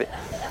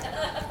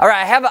All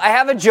right, I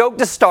have a joke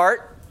to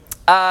start.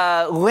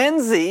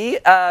 Lindsay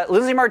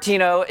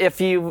Martino,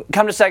 if you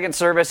come to second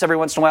service every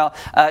once in a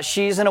while,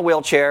 she's in a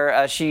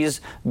wheelchair.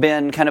 She's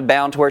been kind of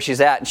bound to where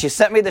she's at. And she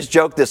sent me this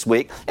joke this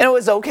week, and it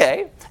was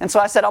okay. And so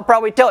I said, I'll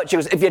probably tell it. She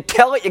goes, if you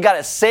tell it, you got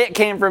to say it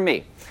came from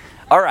me.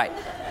 All right,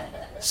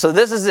 so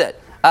this is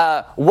it.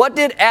 What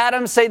did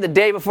Adam say the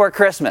day before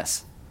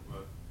Christmas?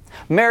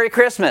 Merry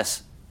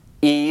Christmas,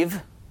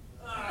 Eve.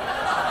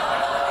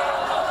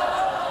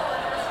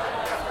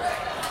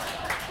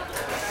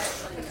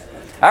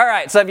 All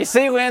right, so if you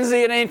see Lindsay,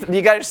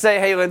 you got to say,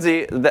 hey,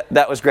 Lindsay,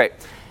 that was great.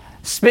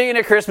 Speaking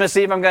of Christmas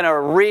Eve, I'm going to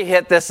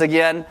re-hit this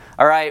again.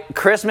 All right,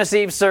 Christmas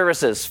Eve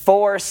services,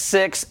 4,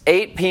 6,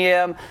 8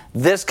 p.m.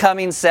 this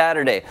coming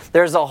Saturday.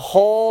 There's a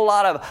whole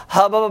lot of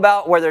hubbub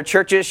about whether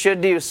churches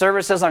should do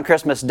services on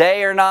Christmas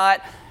Day or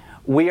not.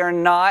 We are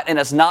not, and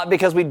it's not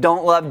because we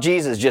don't love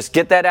Jesus. Just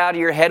get that out of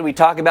your head. We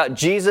talk about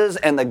Jesus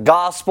and the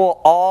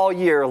gospel all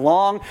year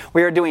long.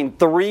 We are doing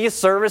 3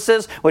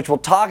 services, which will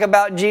talk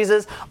about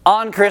Jesus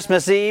on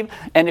Christmas Eve.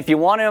 And if you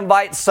want to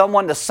invite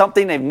someone to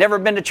something they've never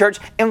been to church,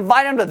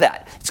 invite them to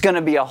that. It's going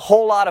to be a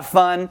whole lot of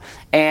fun,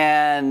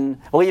 and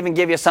we'll even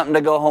give you something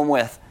to go home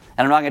with.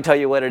 And I'm not going to tell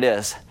you what it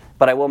is,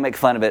 but I will make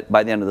fun of it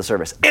by the end of the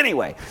service.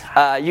 Anyway,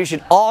 you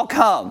should all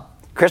come.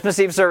 Christmas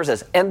Eve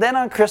services. And then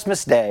on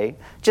Christmas Day,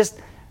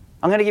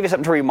 I'm going to give you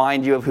something to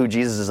remind you of who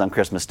Jesus is on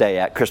Christmas Day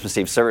at Christmas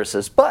Eve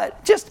services,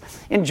 but just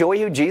enjoy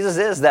who Jesus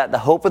is, that the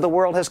hope of the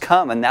world has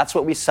come, and that's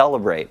what we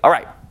celebrate. All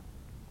right.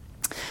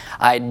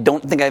 I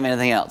don't think I have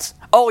anything else.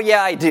 Oh,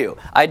 yeah, I do.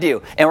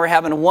 And we're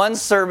having one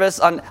service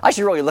on... I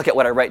should really look at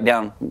what I write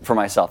down for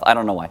myself. I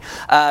don't know why.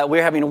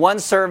 We're having one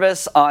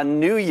service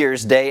on New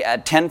Year's Day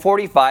at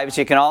 10:45,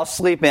 so you can all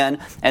sleep in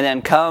and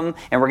then come,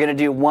 and we're going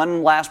to do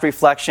one last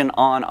reflection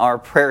on our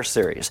prayer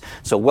series.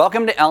 So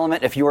welcome to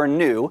Element if you are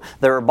new.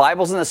 There are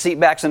Bibles in the seat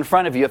backs in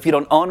front of you. If you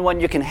don't own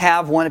one, you can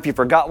have one. If you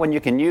forgot one, you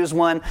can use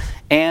one.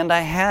 And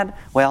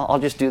I'll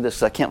just do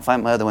this. I can't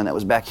find my other one that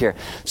was back here.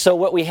 So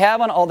what we have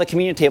on all the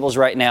communion tables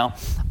right now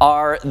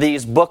are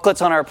these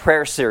booklets on our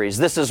prayer series.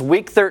 This is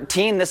week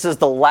 13. This is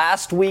the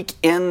last week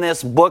in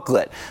this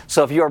booklet.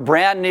 So if you're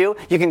brand new,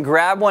 you can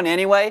grab one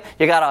anyway.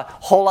 You got a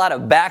whole lot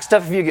of back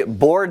stuff if you get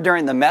bored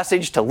during the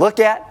message to look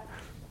at.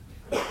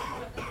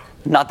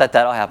 Not that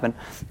that'll happen.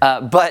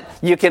 But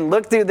you can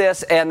look through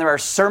this, and there are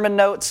sermon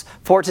notes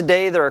for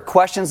today. There are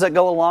questions that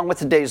go along with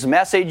today's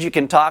message. You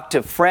can talk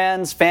to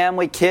friends,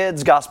 family,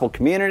 kids, gospel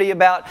community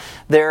about.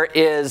 There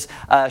is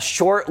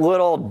short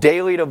little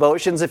daily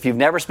devotions. If you've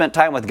never spent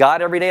time with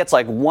God every day, it's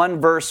like one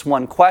verse,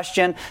 one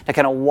question to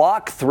kind of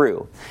walk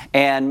through.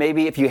 And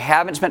maybe if you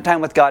haven't spent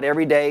time with God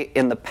every day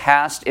in the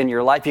past in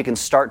your life, you can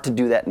start to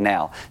do that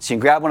now. So you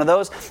can grab one of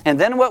those. And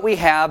then what we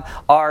have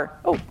are...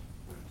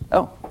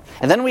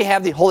 And then we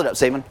have hold it up,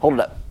 Saban, hold it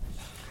up.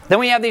 Then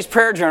we have these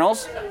prayer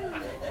journals.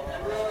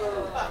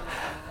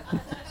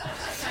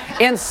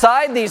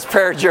 Inside these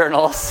prayer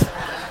journals,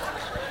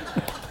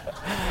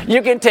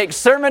 you can take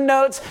sermon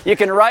notes, you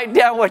can write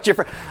down what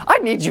I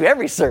need you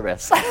every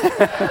service.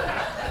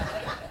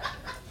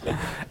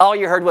 All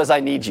you heard was,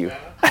 I need you.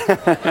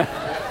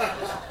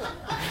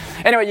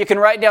 Anyway, you can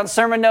write down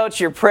sermon notes,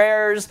 your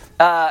prayers,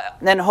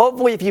 and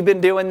hopefully if you've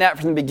been doing that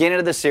from the beginning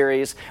of the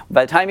series,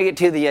 by the time you get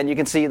to the end, you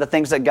can see the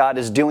things that God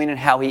is doing and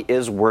how He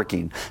is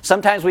working.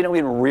 Sometimes we don't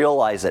even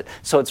realize it,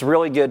 so it's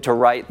really good to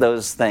write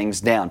those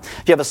things down.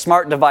 If you have a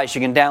smart device,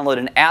 you can download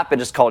an app.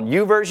 It is called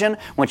YouVersion.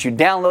 Once you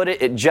download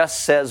it, it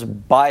just says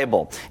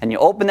Bible. And you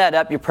open that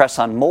up, you press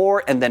on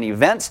More, and then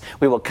Events.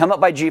 We will come up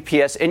by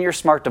GPS in your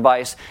smart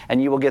device, and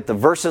you will get the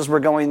verses we're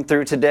going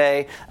through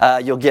today.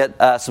 You'll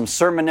get some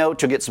sermon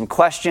notes. You'll get some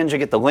questions. You'll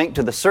get the link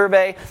to the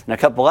survey and a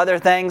couple other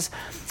things.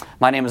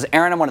 My name is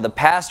Aaron. I'm one of the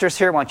pastors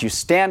here. Why don't you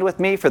stand with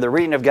me for the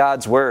reading of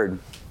God's Word.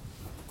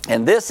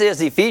 And this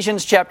is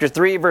Ephesians chapter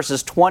 3,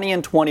 verses 20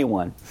 and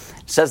 21.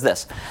 It says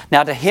this,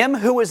 Now to Him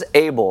who is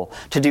able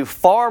to do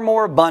far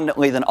more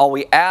abundantly than all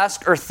we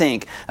ask or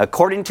think,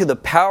 according to the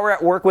power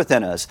at work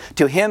within us,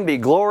 to Him be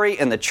glory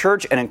in the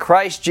church and in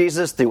Christ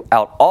Jesus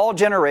throughout all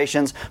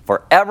generations,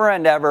 forever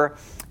and ever.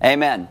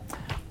 Amen.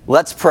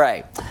 Let's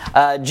pray.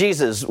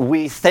 Jesus,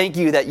 we thank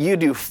you that you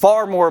do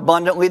far more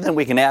abundantly than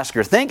we can ask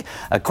or think,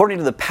 according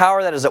to the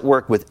power that is at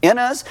work within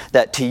us,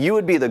 that to you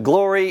would be the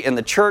glory in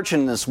the church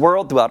and in this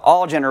world throughout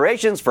all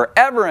generations,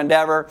 forever and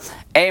ever.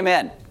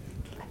 Amen.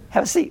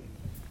 Have a seat.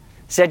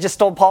 See, I just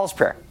stole Paul's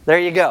prayer. There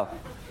you go.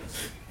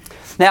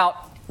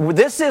 Now,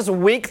 this is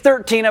week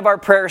 13 of our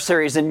prayer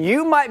series, and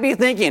you might be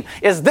thinking,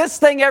 is this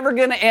thing ever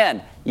going to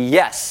end?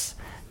 Yes,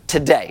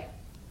 today.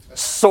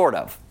 Sort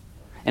of.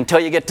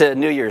 Until you get to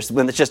New Year's,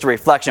 when it's just a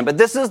reflection. But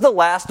this is the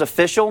last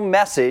official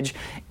message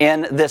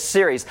in this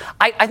series.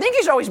 I think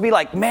you should always be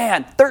like,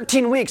 man,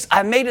 13 weeks,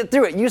 I made it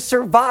through it. You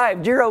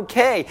survived. You're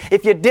okay.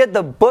 If you did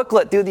the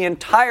booklet through the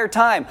entire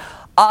time,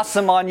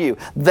 Awesome on you.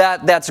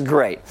 That's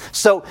great.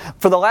 So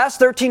for the last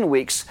 13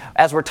 weeks,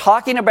 as we're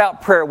talking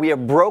about prayer, we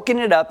have broken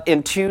it up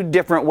in two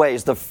different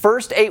ways. The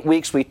first 8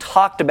 weeks, we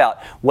talked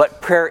about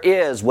what prayer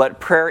is, what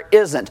prayer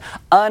isn't,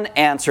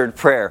 unanswered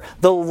prayer,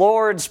 the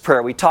Lord's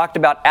Prayer. We talked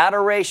about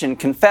adoration,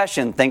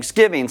 confession,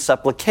 thanksgiving,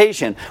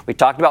 supplication. We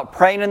talked about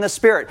praying in the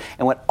Spirit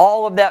and what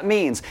all of that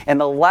means. In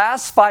the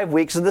last 5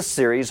 weeks of the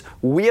series,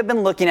 we have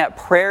been looking at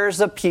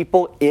prayers of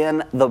people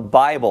in the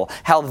Bible,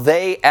 how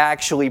they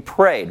actually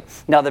prayed.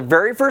 Now, the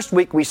very first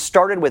week, we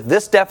started with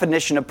this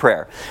definition of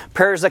prayer.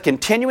 Prayer is a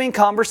continuing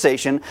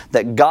conversation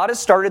that God has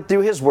started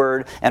through His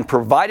Word and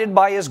provided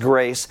by His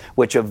grace,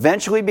 which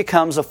eventually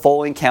becomes a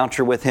full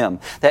encounter with Him.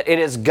 That it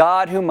is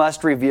God who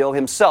must reveal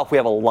Himself. We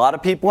have a lot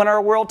of people in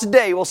our world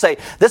today who will say,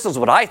 this is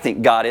what I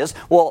think God is.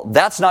 Well,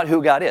 that's not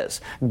who God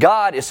is.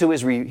 God is who He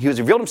has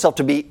revealed Himself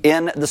to be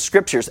in the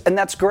Scriptures, and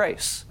that's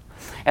grace.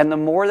 And the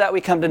more that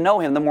we come to know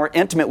Him, the more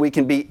intimate we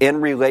can be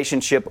in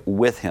relationship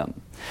with Him.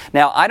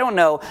 Now, I don't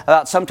know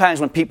about sometimes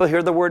when people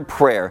hear the word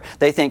prayer,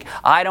 they think,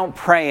 I don't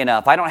pray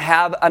enough. I don't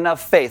have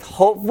enough faith.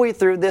 Hopefully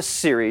through this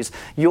series,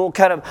 you'll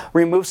kind of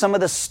remove some of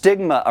the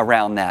stigma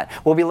around that.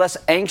 We'll be less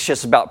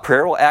anxious about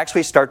prayer. We'll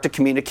actually start to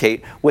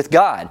communicate with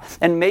God.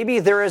 And maybe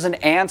there is an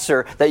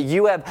answer that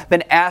you have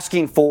been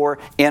asking for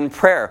in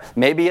prayer.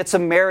 Maybe it's a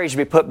marriage to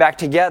be put back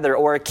together,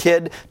 or a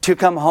kid to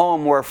come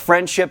home, or a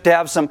friendship to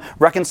have some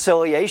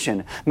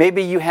reconciliation.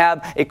 Maybe you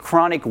have a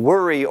chronic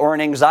worry or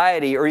an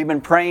anxiety, or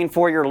even praying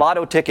for your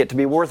lotto ticket to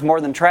be worth more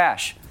than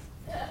trash.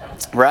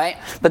 Right?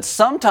 But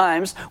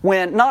sometimes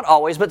not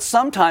always, but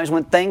sometimes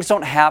when things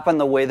don't happen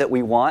the way that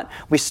we want,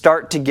 we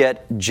start to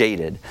get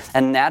jaded.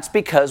 And that's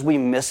because we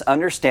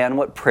misunderstand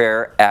what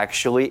prayer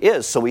actually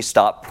is. So we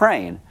stop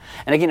praying.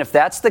 And again, if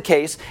that's the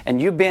case,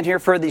 and you've been here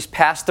for these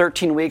past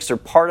 13 weeks or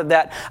part of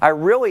that, I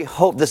really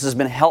hope this has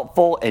been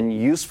helpful and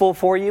useful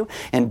for you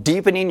in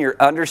deepening your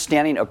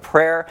understanding of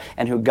prayer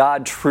and who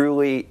God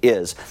truly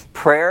is.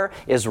 Prayer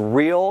is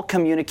real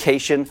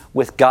communication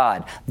with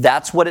God.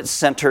 That's what it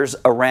centers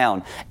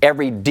around.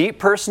 Every deep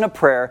person of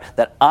prayer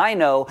that I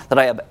know that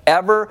I have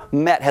ever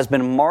met has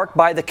been marked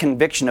by the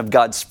conviction of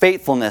God's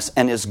faithfulness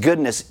and His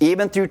goodness,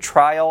 even through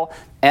trial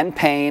and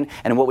pain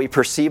and what we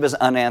perceive as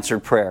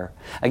unanswered prayer.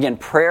 Again,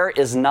 prayer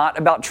is not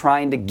about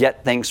trying to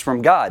get things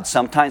from God.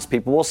 Sometimes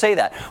people will say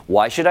that.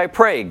 Why should I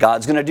pray?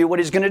 God's going to do what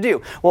He's going to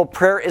do. Well,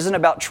 prayer isn't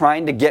about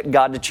trying to get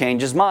God to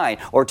change His mind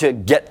or to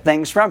get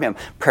things from Him.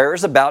 Prayer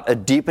is about a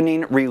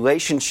deepening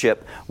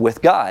relationship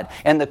with God.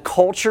 And the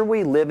culture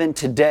we live in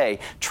today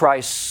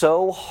tries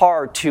so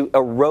hard to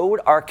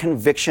erode our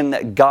conviction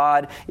that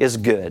God is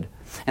good.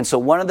 And so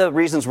one of the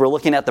reasons we're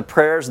looking at the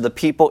prayers of the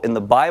people in the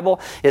Bible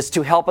is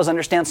to help us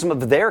understand some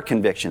of their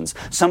convictions,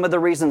 some of the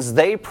reasons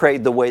they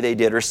prayed the way they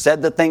did or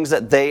said the things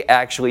that they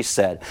actually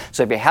said.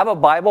 So if you have a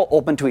Bible,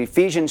 open to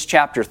Ephesians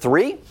chapter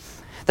 3.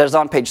 That is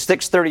on page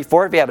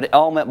 634 if you have an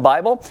Element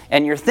Bible.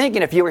 And you're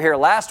thinking, if you were here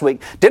last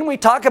week, didn't we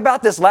talk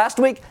about this last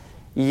week?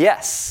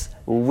 Yes,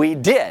 we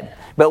did.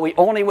 But we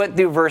only went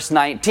through verse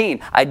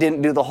 19. I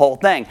didn't do the whole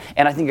thing.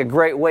 And I think a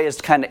great way is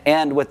to kind of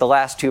end with the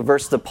last two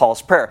verses of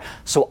Paul's prayer.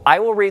 So I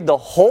will read the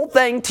whole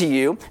thing to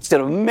you. It's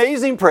an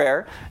amazing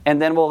prayer.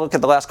 And then we'll look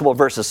at the last couple of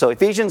verses. So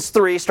Ephesians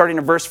 3, starting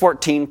in verse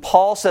 14,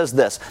 Paul says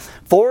this,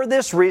 "For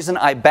this reason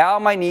I bow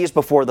my knees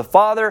before the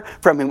Father,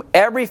 from whom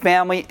every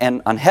family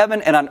on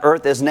heaven and on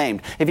earth is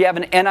named." If you have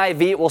an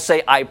NIV, it will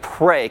say, "I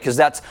pray," because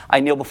that's, I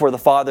kneel before the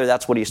Father.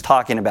 That's what he's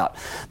talking about.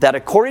 "That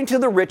according to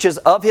the riches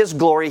of His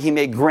glory, He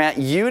may grant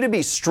you to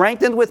be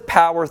strengthened with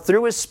power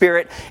through His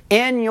Spirit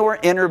in your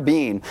inner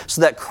being,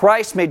 so that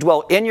Christ may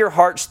dwell in your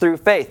hearts through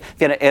faith."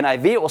 If you have an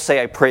NIV, it will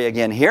say, "I pray"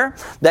 again here.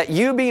 "That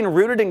you, being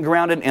rooted and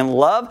grounded in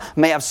love,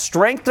 may have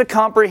strength to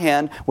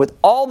comprehend with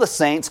all the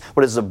saints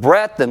what is the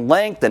breadth and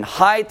length and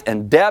height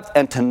and depth,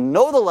 and to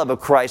know the love of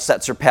Christ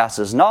that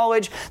surpasses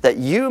knowledge, that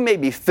you may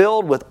be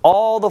filled with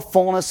all the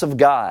fullness of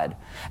God."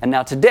 And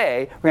now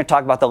today, we're going to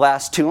talk about the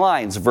last two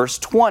lines, verse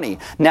 20.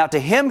 "Now to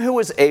Him who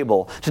is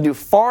able to do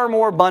far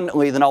more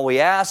abundantly than all we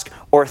ask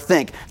or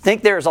think."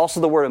 Think there is also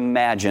the word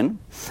imagine.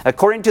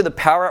 "According to the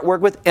power at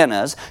work within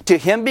us, to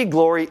Him be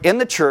glory in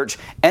the church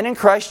and in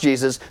Christ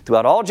Jesus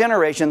throughout all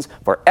generations,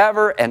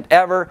 forever and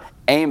ever.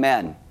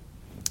 Amen."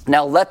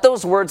 Now let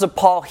those words of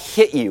Paul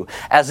hit you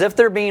as if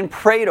they're being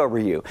prayed over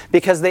you,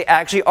 because they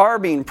actually are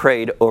being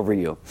prayed over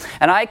you.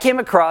 And I came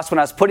across, when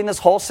I was putting this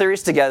whole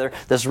series together,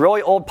 this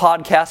really old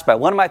podcast by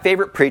one of my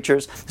favorite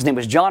preachers. His name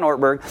was John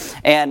Ortberg,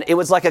 and it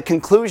was like a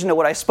conclusion to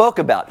what I spoke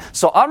about.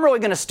 So I'm really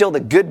going to steal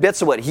the good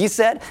bits of what he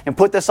said and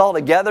put this all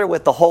together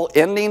with the whole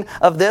ending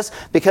of this,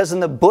 because in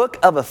the book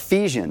of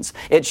Ephesians,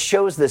 it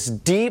shows this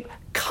deep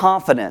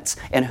confidence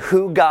in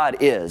who God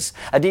is,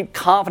 a deep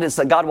confidence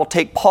that God will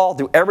take Paul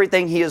through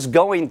everything he is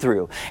going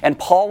through. And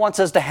Paul wants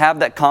us to have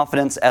that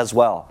confidence as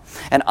well.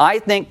 And I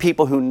think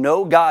people who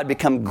know God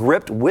become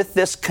gripped with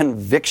this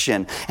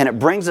conviction, and it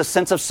brings a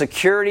sense of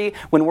security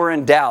when we're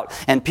in doubt.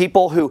 And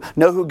people who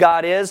know who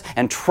God is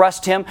and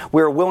trust Him,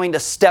 we're willing to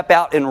step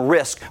out and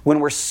risk when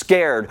we're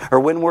scared or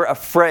when we're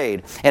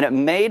afraid. And it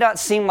may not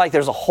seem like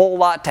there's a whole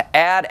lot to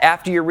add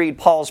after you read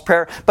Paul's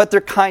prayer, but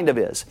there kind of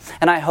is.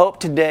 And I hope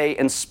today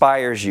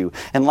inspires you.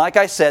 And like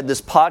I said,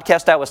 this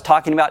podcast I was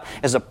talking about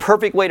is a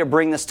perfect way to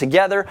bring this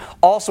together.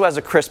 Also as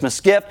a Christmas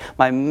gift,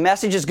 my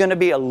message is going to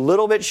be a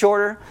little bit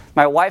shorter.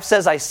 My wife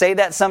says I say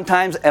that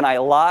sometimes and I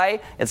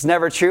lie. It's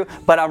never true,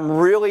 but I'm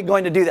really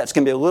going to do that. It's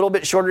going to be a little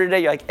bit shorter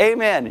today. You're like,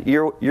 amen.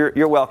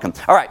 You're welcome.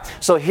 All right,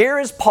 so here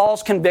is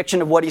Paul's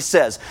conviction of what he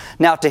says.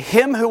 Now to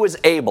him who is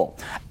able,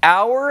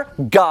 our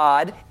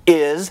God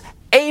is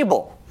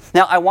able.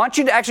 Now I want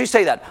you to actually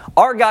say that.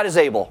 Our God is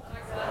able.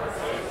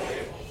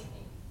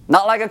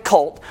 Not like a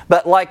cult,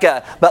 but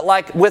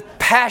like with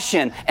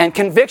passion and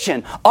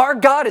conviction. Our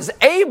God is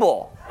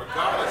able.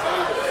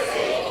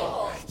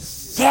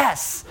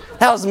 Yes,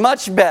 that was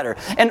much better.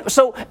 And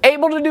so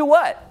able to do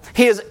what?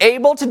 He is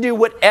able to do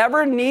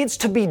whatever needs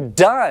to be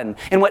done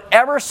in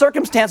whatever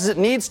circumstances it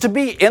needs to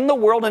be in the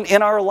world and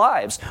in our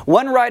lives.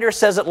 One writer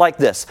says it like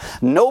this: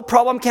 no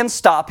problem can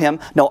stop him,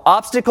 no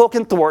obstacle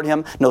can thwart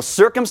him, no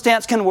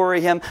circumstance can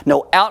worry him,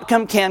 no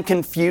outcome can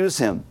confuse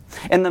him.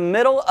 In the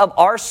middle of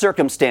our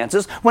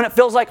circumstances, when it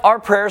feels like our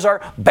prayers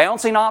are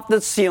bouncing off the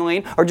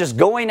ceiling or just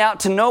going out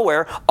to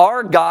nowhere,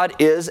 our God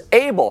is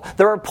able.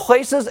 There are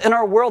places in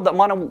our world that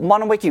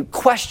want to make you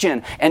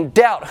question and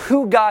doubt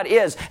who God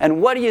is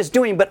and what He is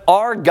doing, but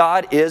our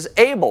God is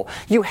able.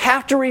 You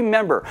have to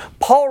remember,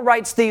 Paul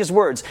writes these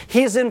words.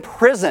 He's in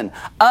prison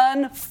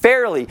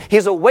unfairly.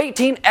 He's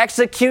awaiting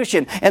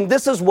execution, and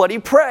this is what he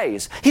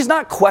prays. He's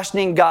not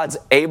questioning God's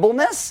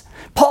ableness.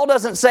 Paul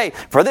doesn't say,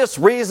 for this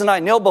reason I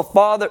kneel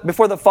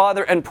before the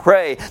Father and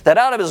pray that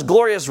out of His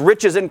glorious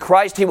riches in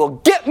Christ He will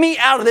get me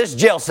out of this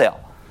jail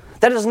cell.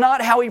 That is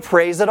not how he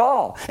prays at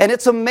all. And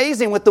it's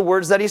amazing with the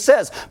words that he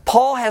says.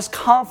 Paul has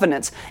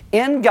confidence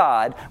in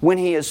God when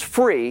he is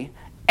free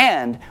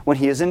and when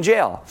he is in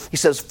jail. He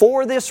says,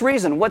 for this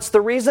reason. What's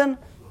the reason?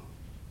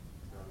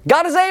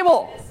 God is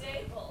able.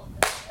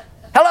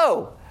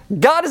 Hello.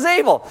 God is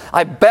able.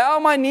 I bow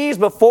my knees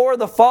before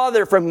the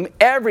Father, from whom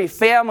every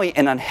family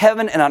and on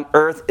heaven and on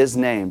earth is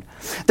named.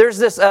 There's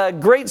this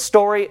great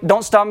story.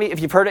 Don't stop me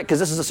if you've heard it, because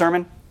this is a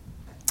sermon.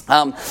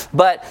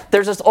 But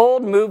there's this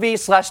old movie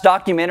 /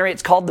 documentary.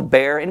 It's called The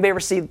Bear. Anybody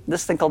ever see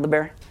this thing called The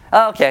Bear?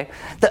 Oh, okay.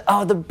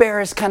 The bear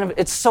is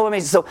it's so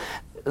amazing. So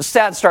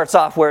sad starts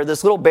off where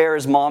this little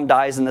bear's mom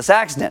dies in this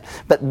accident.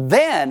 But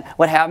then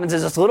what happens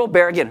is this little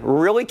bear, again,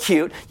 really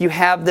cute. You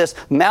have this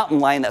mountain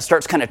lion that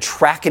starts kind of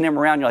tracking him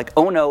around. You're like,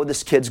 oh no,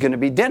 this kid's going to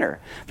be dinner.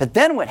 But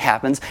then what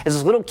happens is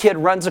this little kid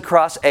runs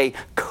across a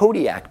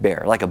Kodiak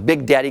bear, like a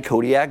big daddy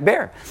Kodiak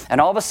bear. And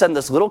all of a sudden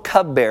this little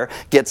cub bear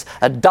gets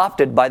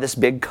adopted by this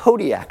big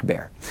Kodiak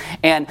bear.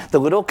 And the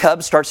little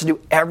cub starts to do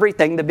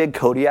everything the big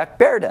Kodiak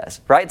bear does,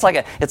 right?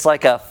 It's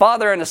like a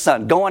father and a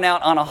son going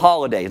out on a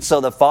holiday. And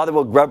so the father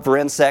will grub for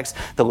insects.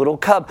 The little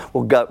cub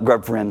will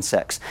grub for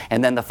insects.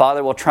 And then the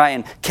father will try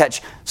and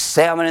catch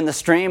salmon in the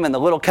stream, and the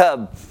little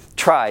cub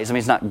tries. I mean,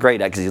 he's not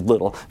great at it because he's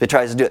little, but he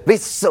tries to do it. But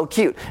he's so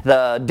cute.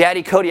 The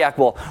daddy Kodiak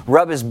will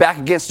rub his back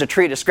against a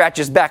tree to scratch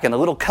his back, and the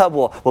little cub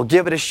will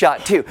give it a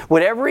shot too.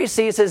 Whatever he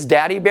sees his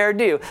daddy bear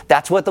do,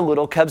 that's what the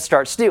little cub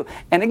starts to do.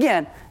 And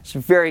again, it's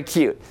very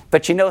cute.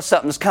 But you know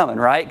something's coming,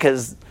 right?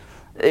 Because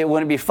it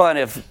wouldn't be fun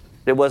if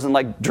it wasn't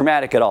like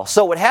dramatic at all.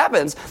 So what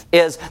happens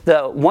is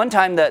the one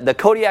time the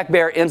Kodiak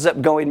bear ends up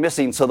going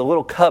missing, so the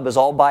little cub is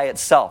all by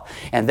itself.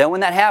 And then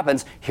when that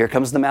happens, here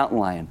comes the mountain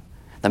lion.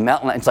 The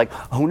mountain lion's like,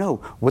 oh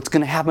no, what's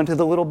going to happen to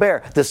the little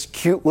bear? This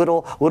cute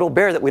little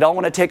bear that we'd all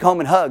want to take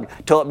home and hug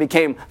till it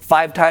became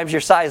 5 times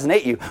your size and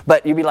ate you.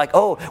 But you'd be like,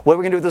 oh, what are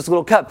we going to do with this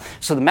little cub?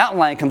 So the mountain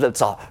lion comes up,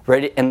 it's all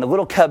ready, and the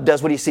little cub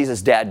does what he sees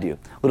his dad do.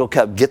 Little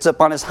cub gets up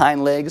on his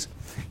hind legs,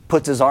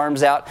 puts his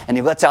arms out, and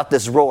he lets out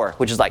this roar,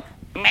 which is like,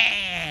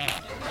 meh.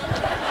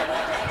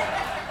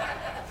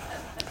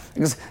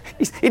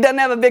 He doesn't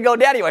have a big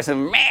old daddy voice,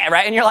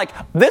 right? And you're like,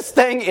 this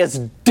thing is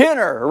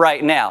dinner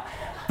right now.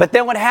 But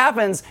then what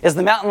happens is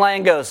the mountain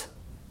lion goes,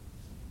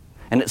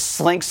 and it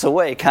slinks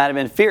away kind of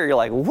in fear. You're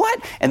like,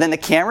 what? And then the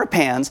camera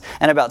pans,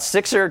 and about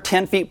 6 or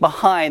 10 feet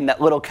behind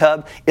that little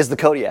cub is the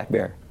Kodiak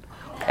bear.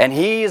 And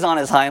he's on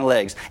his hind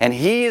legs, and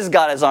he's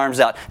got his arms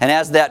out. And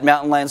as that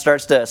mountain lion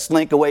starts to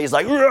slink away, he's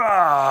like,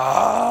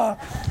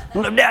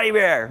 daddy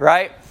bear,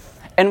 right?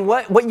 And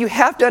what you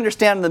have to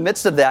understand in the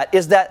midst of that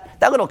is that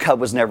little cub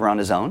was never on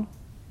his own.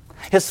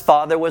 His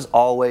father was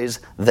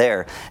always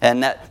there.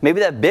 And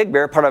maybe that big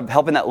bear, part of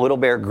helping that little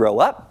bear grow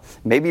up,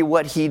 maybe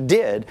what he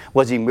did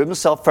was he moved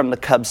himself from the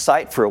cub's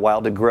sight for a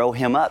while to grow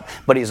him up.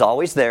 But he's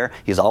always there.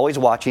 He's always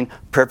watching,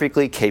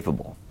 perfectly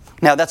capable.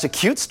 Now, that's a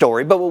cute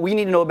story, but what we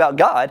need to know about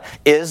God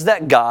is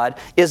that God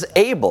is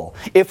able.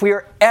 If we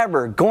are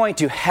ever going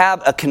to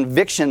have a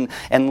conviction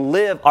and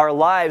live our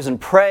lives and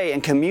pray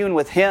and commune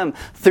with Him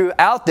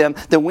throughout them,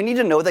 then we need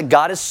to know that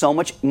God is so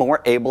much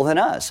more able than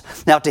us.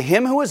 Now, to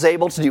Him who is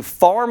able to do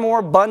far more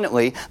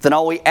abundantly than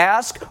all we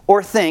ask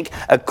or think,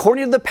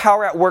 according to the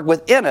power at work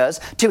within us,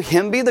 to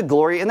Him be the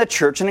glory in the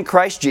church and in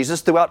Christ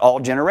Jesus throughout all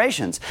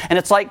generations. And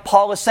it's like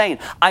Paul is saying,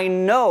 I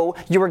know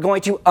you are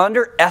going to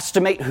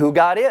underestimate who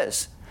God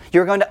is.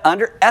 You're going to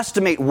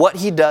underestimate what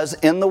He does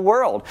in the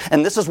world.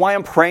 And this is why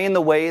I'm praying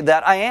the way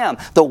that I am.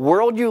 The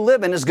world you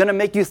live in is going to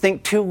make you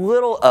think too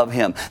little of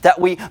Him. That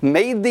we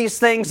made these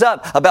things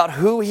up about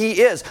who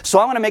He is. So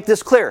I want to make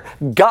this clear.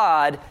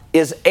 God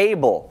is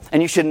able,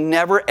 and you should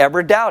never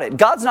ever doubt it.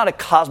 God's not a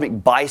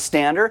cosmic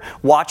bystander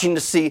watching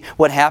to see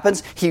what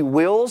happens. He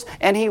wills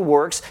and He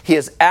works. He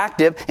is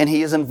active and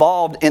He is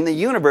involved in the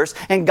universe,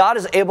 and God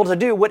is able to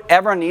do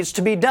whatever needs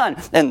to be done.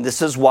 And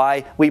this is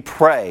why we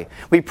pray.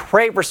 We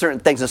pray for certain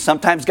things, and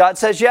sometimes God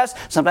says yes,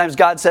 sometimes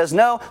God says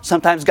no,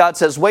 sometimes God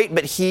says wait,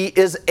 but He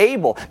is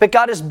able. But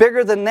God is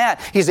bigger than that.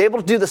 He's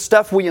able to do the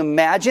stuff we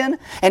imagine,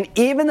 and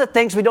even the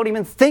things we don't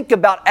even think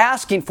about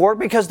asking for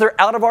because they're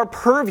out of our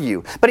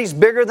purview. But He's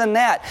bigger than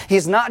that.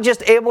 He's not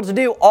just able to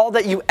do all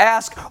that you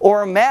ask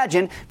or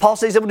imagine. Paul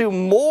says He's able to do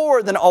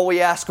more than all we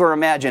ask or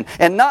imagine.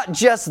 And not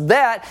just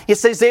that, He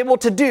says He's able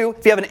to do,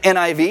 if you have an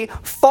NIV,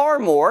 far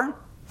more.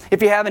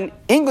 If you have an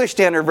English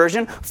Standard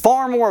Version,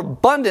 far more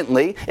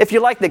abundantly. If you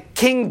like the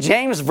King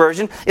James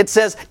Version, it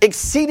says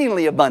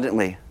exceedingly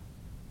abundantly.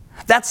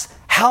 That's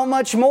how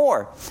much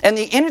more. And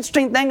the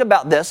interesting thing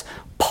about this,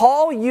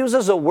 Paul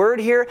uses a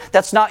word here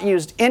that's not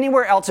used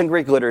anywhere else in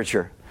Greek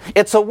literature.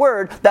 It's a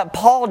word that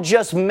Paul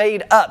just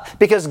made up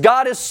because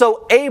God is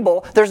so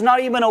able, there's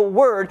not even a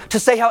word to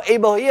say how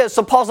able He is.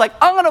 So Paul's like,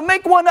 I'm going to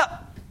make one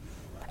up.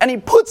 And he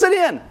puts it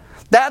in.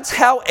 That's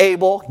how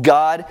able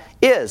God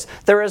is.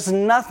 There is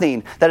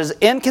nothing that is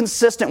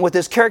inconsistent with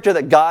His character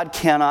that God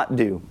cannot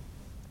do.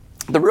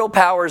 The real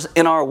powers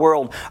in our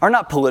world are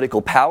not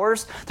political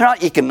powers. They're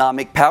not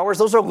economic powers.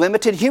 Those are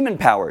limited human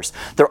powers.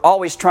 They're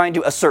always trying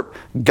to assert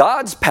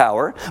God's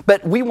power,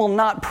 but we will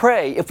not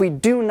pray if we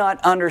do not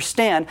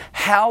understand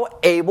how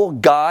able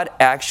God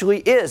actually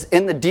is.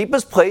 In the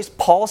deepest place,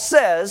 Paul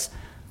says,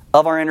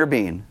 of our inner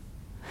being.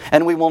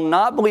 And we will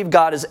not believe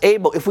God is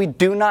able if we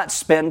do not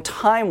spend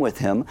time with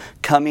Him,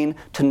 coming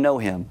to know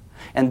Him.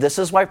 And this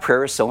is why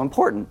prayer is so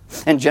important.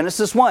 In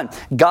Genesis 1,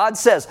 God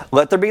says,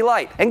 let there be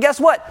light. And guess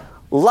what?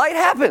 Light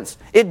happens.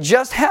 It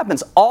just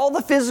happens. All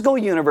the physical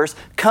universe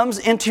comes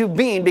into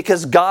being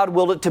because God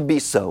willed it to be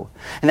so.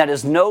 And that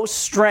is no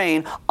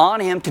strain on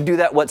Him to do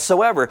that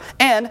whatsoever.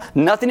 And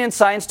nothing in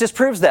science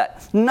disproves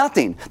that.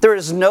 Nothing. There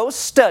is no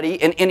study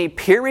in any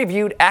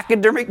peer-reviewed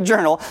academic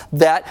journal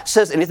that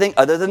says anything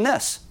other than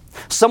this.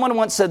 Someone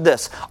once said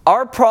this,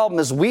 our problem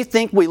is we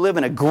think we live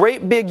in a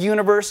great big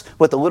universe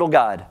with a little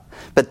God.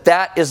 But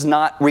that is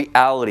not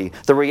reality.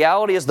 The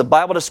reality is the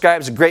Bible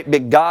describes a great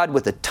big God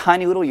with a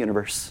tiny little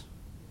universe.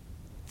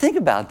 Think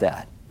about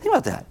that. Think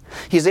about that.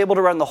 He's able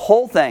to run the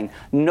whole thing,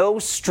 no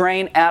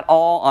strain at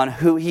all on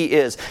who He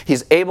is.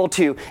 He's able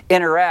to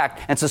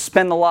interact and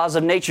suspend the laws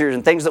of nature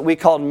and things that we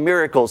call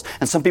miracles.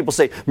 And some people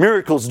say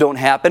miracles don't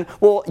happen.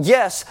 Well,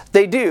 yes,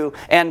 they do.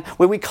 And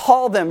we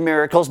call them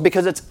miracles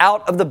because it's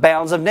out of the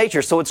bounds of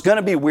nature. So it's going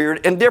to be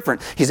weird and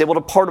different. He's able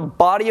to part a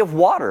body of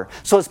water.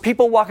 So as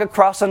people walk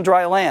across on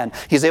dry land,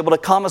 He's able to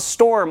calm a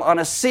storm on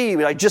a sea.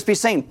 I'd just be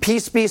saying,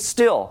 peace be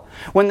still.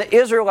 When the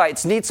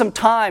Israelites need some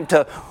time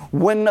to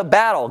win a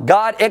battle,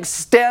 God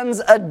extends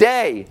a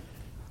day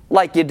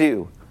like you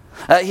do.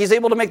 He's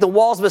able to make the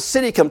walls of a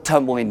city come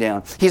tumbling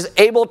down. He's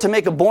able to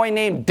make a boy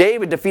named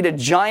David defeat a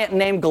giant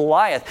named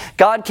Goliath.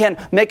 God can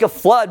make a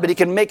flood, but He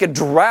can make a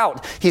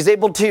drought. He's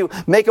able to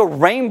make a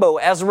rainbow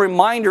as a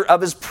reminder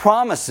of His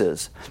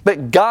promises.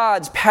 But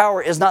God's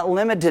power is not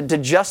limited to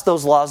just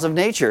those laws of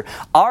nature.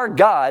 Our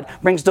God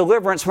brings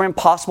deliverance from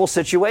impossible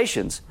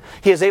situations.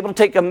 He is able to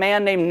take a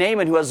man named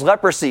Naaman who has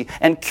leprosy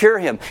and cure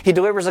him. He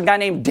delivers a guy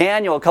named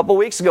Daniel a couple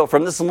weeks ago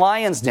from this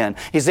lion's den.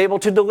 He's able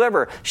to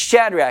deliver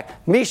Shadrach,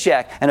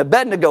 Meshach, and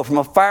Abednego from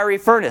a fiery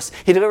furnace.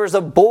 He delivers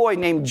a boy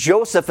named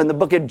Joseph in the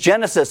book of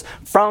Genesis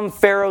from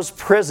Pharaoh's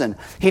prison.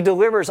 He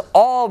delivers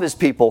all of His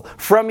people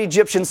from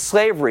Egyptian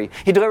slavery.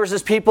 He delivers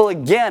His people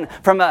again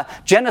from a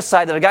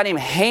genocide that a guy named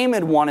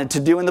Haman wanted to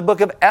do in the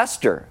book of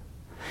Esther.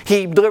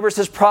 He delivers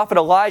his prophet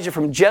Elijah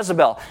from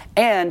Jezebel,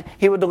 and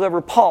he would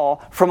deliver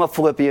Paul from a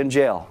Philippian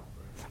jail.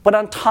 But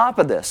on top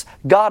of this,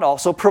 God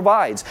also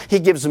provides. He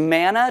gives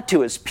manna to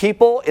His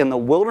people in the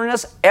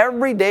wilderness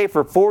every day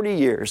for 40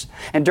 years.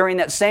 And during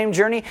that same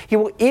journey, He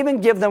will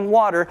even give them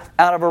water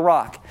out of a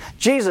rock.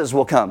 Jesus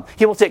will come.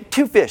 He will take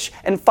 2 fish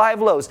and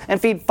 5 loaves and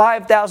feed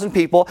 5,000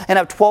 people and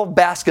have 12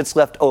 baskets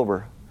left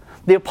over.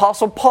 The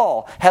Apostle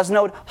Paul has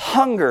known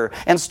hunger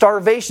and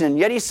starvation, and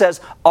yet he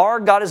says, our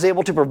God is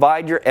able to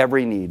provide your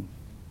every need.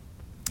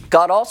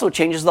 God also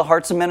changes the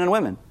hearts of men and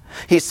women.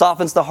 He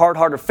softens the hard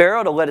heart of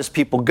Pharaoh to let his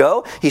people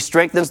go. He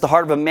strengthens the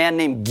heart of a man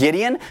named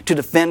Gideon to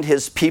defend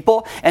his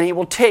people. And he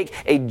will take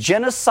a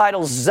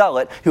genocidal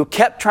zealot who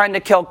kept trying to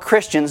kill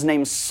Christians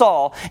named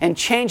Saul and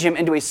change him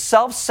into a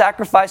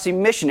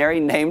self-sacrificing missionary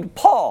named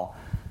Paul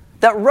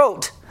that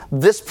wrote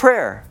this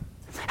prayer.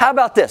 How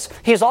about this?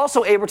 He's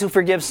also able to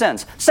forgive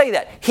sins. Say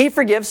that. He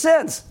forgives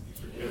sins.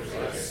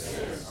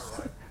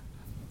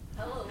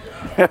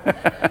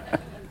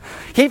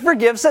 He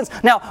forgives sins.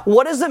 Now,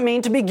 what does it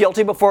mean to be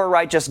guilty before a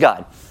righteous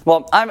God?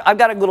 Well, I've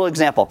got a little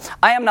example.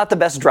 I am not the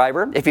best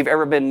driver. If you've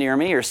ever been near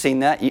me or seen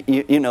that,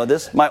 you know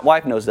this. My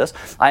wife knows this.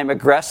 I am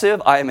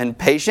aggressive, I am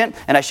impatient,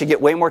 and I should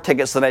get way more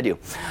tickets than I do.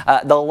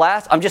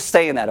 I'm just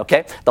saying that,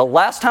 okay? The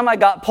last time I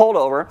got pulled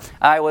over,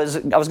 I was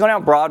going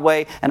down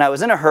Broadway, and I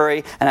was in a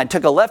hurry, and I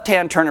took a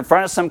left-hand turn in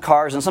front of some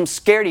cars, and some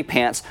scaredy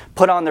pants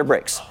put on their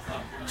brakes.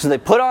 So they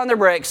put on their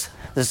brakes.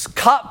 This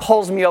cop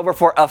pulls me over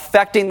for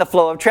affecting the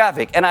flow of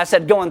traffic. And I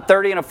said, going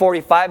 30 and a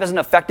 45 isn't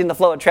affecting the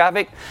flow of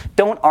traffic?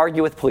 Don't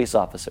argue with police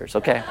officers,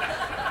 okay?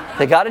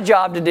 They got a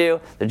job to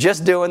do. They're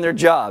just doing their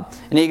job.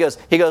 And he goes,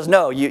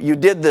 no, you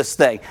did this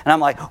thing. And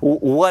I'm like,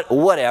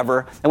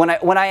 whatever. And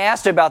when I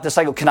asked about this,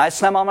 I go, can I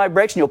slam on my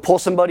brakes and you'll pull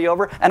somebody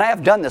over? And I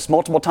have done this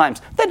multiple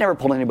times. They never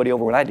pull anybody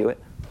over when I do it.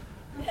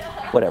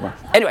 Whatever.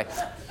 Anyway.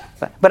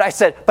 But I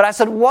said,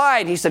 why?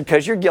 And he said,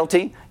 because you're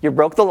guilty. You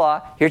broke the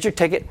law. Here's your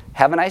ticket.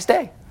 Have a nice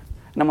day.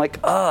 And I'm like,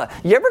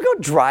 you ever go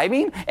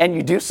driving and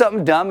you do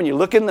something dumb and you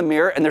look in the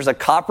mirror and there's a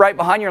cop right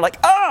behind you, you're like,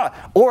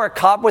 or a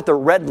cop with the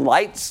red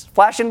lights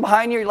flashing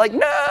behind you, you're like,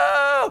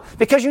 no,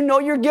 because you know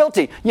you're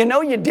guilty. You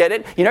know you did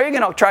it. You know you're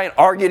going to try and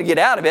argue to get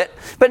out of it.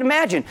 But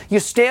imagine, you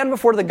stand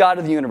before the God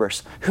of the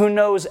universe who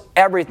knows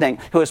everything,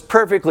 who is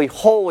perfectly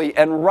holy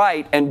and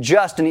right and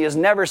just, and he has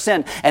never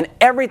sinned. And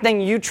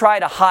everything you try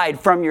to hide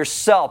from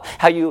yourself,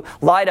 how you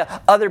lie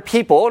to other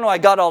people, oh no, I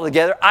got it all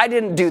together. I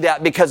didn't do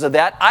that because of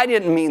that. I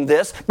didn't mean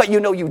this, but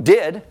you know you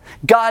did.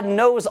 God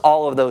knows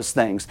all of those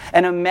things.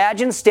 And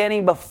imagine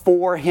standing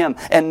before him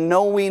and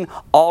knowing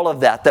all of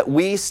that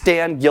we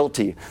stand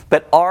guilty.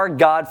 But our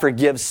God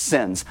forgives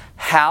sins.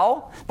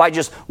 How? By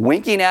just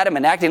winking at him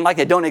and acting like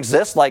they don't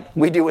exist, like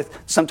we do with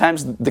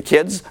sometimes the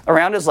kids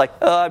around us, like,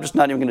 I'm just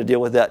not even going to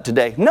deal with that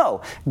today.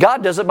 No,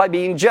 God does it by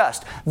being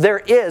just. There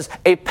is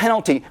a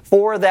penalty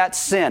for that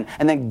sin,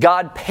 and then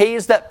God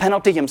pays that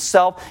penalty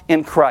himself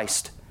in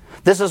Christ.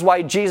 This is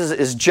why Jesus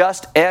is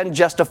just and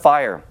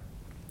justifier.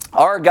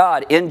 Our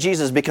God in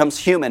Jesus becomes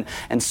human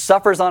and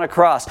suffers on a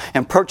cross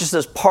and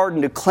purchases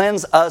pardon to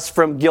cleanse us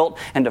from guilt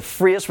and to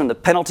free us from the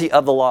penalty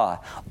of the law.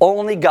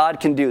 Only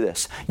God can do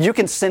this. You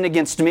can sin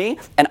against me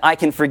and I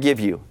can forgive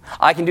you.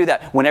 I can do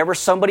that. Whenever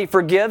somebody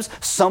forgives,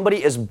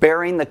 somebody is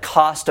bearing the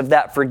cost of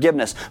that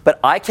forgiveness. But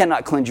I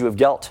cannot cleanse you of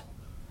guilt.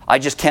 I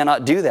just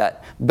cannot do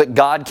that. But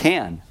God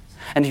can.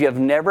 And if you have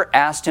never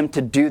asked him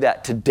to do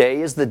that,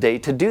 today is the day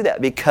to do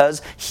that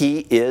because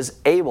he is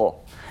able.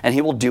 And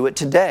he will do it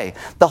today.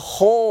 The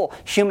whole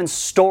human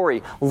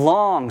story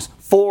longs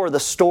for the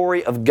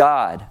story of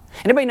God.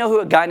 Anybody know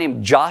who a guy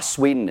named Joss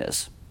Whedon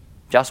is?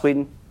 Joss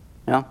Whedon?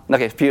 No?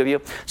 Okay, a few of you.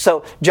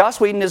 So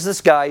Joss Whedon is this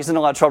guy. He's in a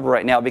lot of trouble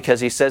right now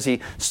because he says he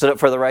stood up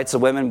for the rights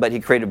of women, but he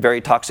created very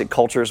toxic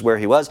cultures where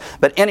he was.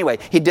 But anyway,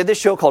 he did this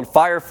show called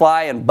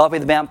Firefly and Buffy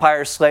the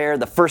Vampire Slayer,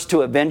 the first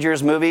two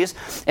Avengers movies.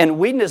 And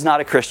Whedon is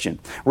not a Christian.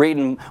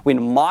 Whedon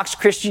mocks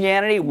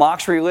Christianity,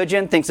 mocks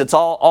religion, thinks it's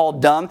all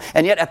dumb.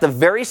 And yet at the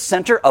very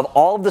center of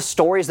all of the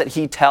stories that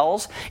he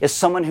tells is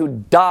someone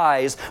who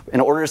dies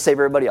in order to save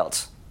everybody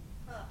else.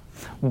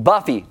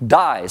 Buffy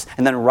dies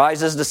and then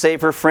rises to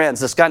save her friends.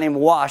 This guy named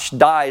Wash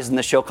dies in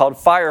the show called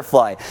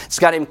Firefly. This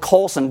guy named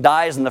Coulson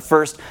dies in the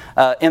first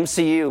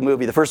MCU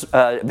movie, the first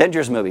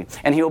Avengers movie.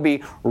 And he will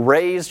be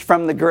raised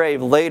from the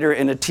grave later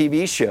in a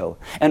TV show.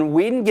 And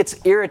Whedon gets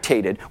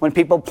irritated when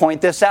people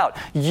point this out.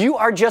 You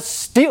are just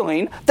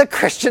stealing the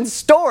Christian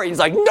story. He's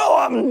like, no,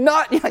 I'm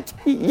not. Like,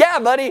 yeah,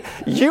 buddy,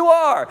 you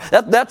are.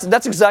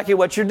 That's exactly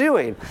what you're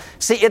doing.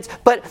 See,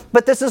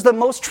 but this is the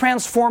most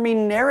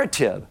transforming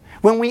narrative.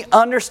 When we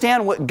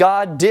understand what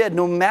God did,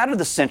 no matter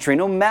the century,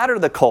 no matter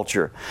the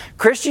culture,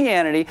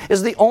 Christianity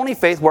is the only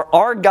faith where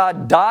our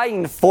God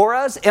dying for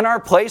us in our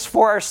place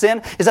for our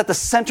sin is at the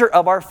center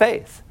of our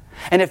faith.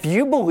 And if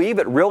you believe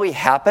it really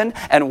happened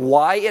and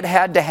why it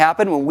had to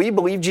happen, when we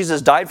believe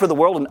Jesus died for the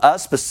world and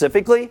us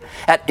specifically,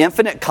 at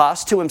infinite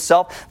cost to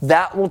himself,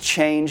 that will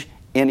change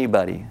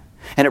anybody.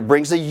 And it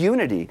brings a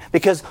unity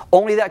because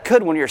only that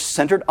could when you're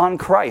centered on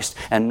Christ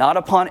and not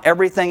upon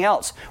everything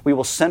else. We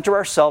will center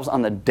ourselves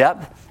on the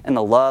depth and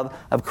the love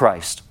of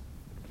Christ.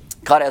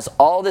 God has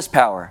all this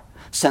power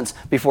since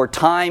before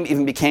time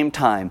even became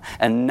time,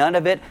 and none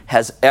of it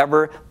has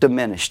ever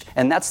diminished.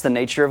 And that's the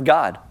nature of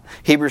God.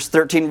 Hebrews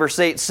 13 verse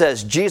 8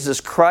 says,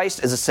 Jesus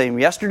Christ is the same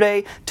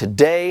yesterday,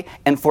 today,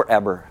 and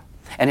forever.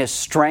 And his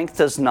strength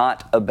does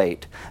not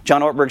abate.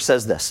 John Ortberg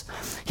says this,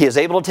 he is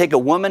able to take a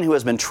woman who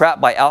has been trapped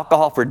by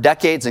alcohol for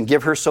decades and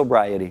give her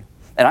sobriety.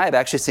 And I have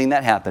actually seen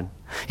that happen.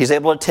 He's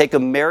able to take a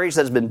marriage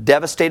that has been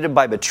devastated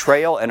by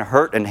betrayal and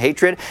hurt and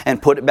hatred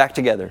and put it back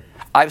together.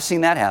 I've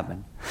seen that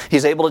happen.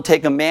 He's able to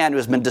take a man who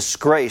has been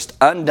disgraced,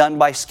 undone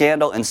by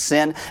scandal and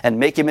sin, and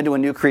make him into a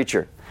new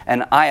creature.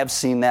 And I have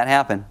seen that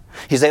happen.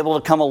 He's able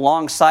to come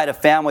alongside a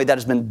family that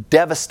has been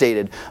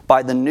devastated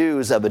by the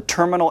news of a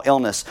terminal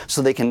illness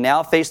so they can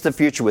now face the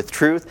future with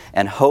truth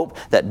and hope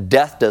that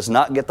death does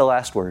not get the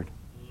last word.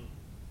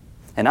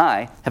 And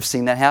I have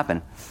seen that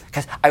happen.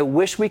 Guys, I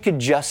wish we could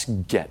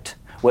just get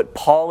what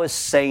Paul is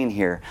saying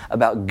here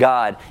about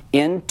God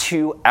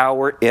into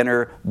our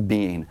inner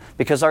being.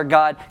 Because our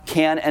God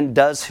can and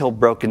does heal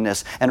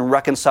brokenness and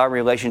reconcile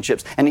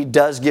relationships. And He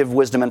does give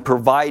wisdom and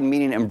provide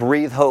meaning and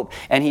breathe hope.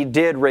 And He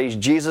did raise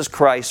Jesus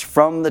Christ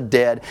from the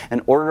dead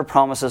in order to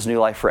promise us new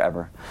life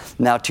forever.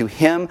 Now to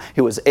Him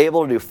who is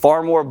able to do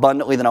far more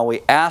abundantly than all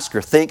we ask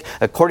or think,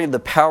 according to the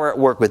power at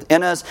work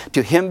within us,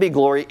 to Him be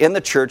glory in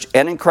the church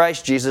and in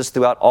Christ Jesus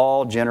throughout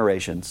all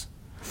generations.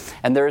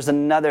 And there is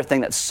another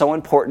thing that's so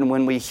important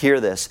when we hear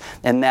this,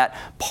 and that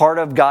part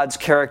of God's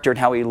character and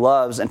how He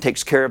loves and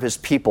takes care of His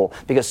people.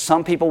 Because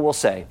some people will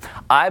say,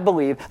 I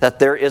believe that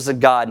there is a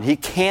God and He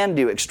can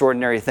do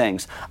extraordinary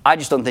things. I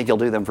just don't think He'll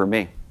do them for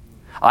me.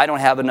 I don't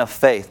have enough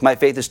faith. My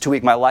faith is too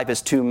weak. My life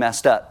is too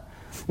messed up.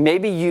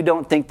 Maybe you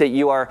don't think that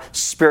you are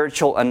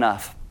spiritual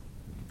enough.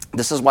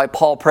 This is why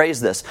Paul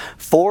prays this.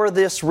 For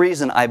this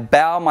reason I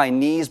bow my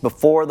knees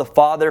before the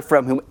Father,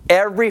 from whom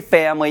every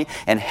family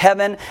in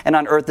heaven and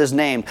on earth is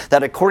named,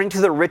 that according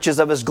to the riches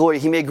of His glory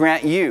He may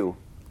grant you.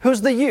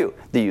 Who's the you?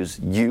 They use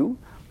you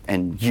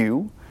and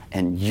you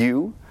and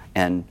you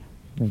and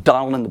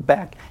Donald in the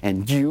back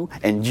and you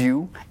and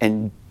you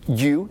and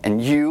you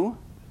and you.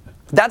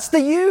 That's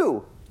the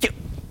you.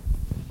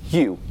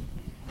 You.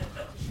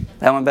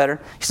 That one better?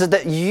 He says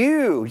that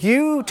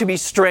you to be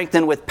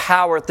strengthened with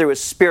power through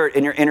His Spirit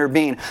in your inner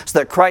being, so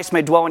that Christ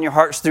may dwell in your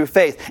hearts through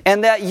faith.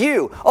 And that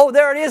you, oh,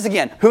 there it is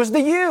again. Who's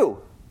the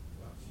you?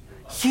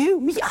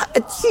 You, me,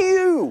 it's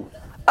you,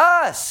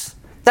 us.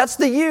 That's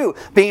the you.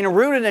 Being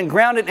rooted and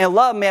grounded in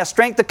love may have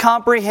strength to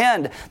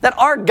comprehend that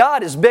our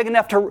God is big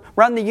enough to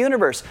run the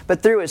universe,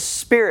 but through His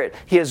Spirit,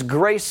 He is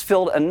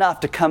grace-filled enough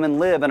to come and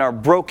live in our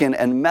broken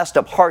and messed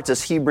up hearts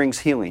as He brings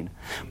healing.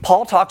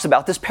 Paul talks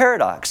about this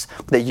paradox,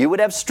 that you would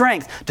have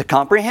strength to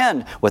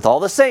comprehend with all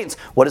the saints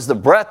what is the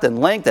breadth and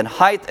length and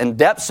height and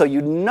depth, so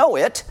you know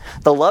it,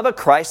 the love of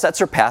Christ that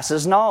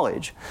surpasses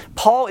knowledge.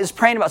 Paul is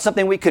praying about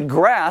something we could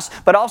grasp,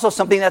 but also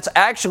something that's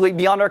actually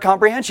beyond our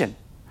comprehension.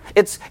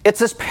 It's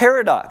this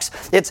paradox.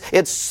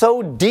 It's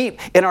so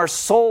deep in our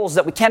souls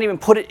that we can't even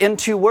put it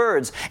into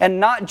words. And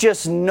not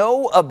just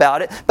know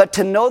about it, but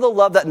to know the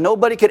love that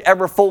nobody could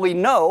ever fully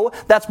know,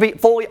 that's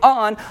fully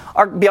beyond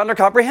our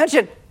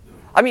comprehension.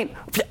 I mean,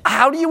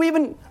 how do you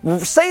even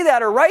say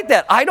that or write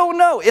that? I don't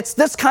know. It's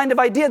this kind of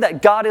idea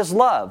that God is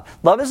love.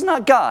 Love is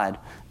not God,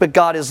 but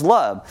God is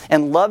love.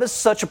 And love is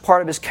such a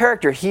part of His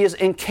character. He is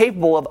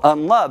incapable of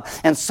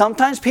unlove. And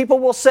sometimes people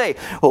will say,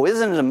 oh,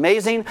 isn't it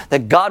amazing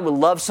that God would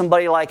love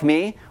somebody like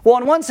me? Well,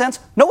 in one sense,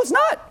 no, it's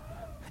not.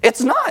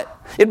 It's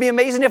not. It'd be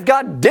amazing if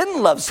God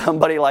didn't love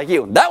somebody like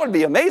you. That would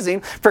be amazing.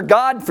 For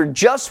God, for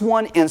just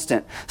one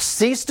instant,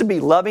 cease to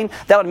be loving,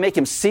 that would make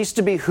Him cease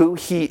to be who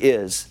He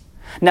is.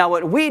 Now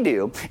what we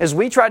do is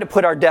we try to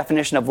put our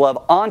definition of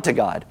love onto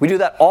God. We do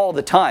that all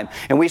the time.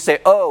 And we say,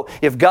 oh,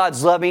 if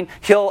God's loving,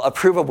 He'll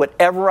approve of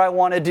whatever I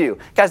want to do.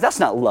 Guys, that's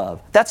not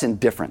love. That's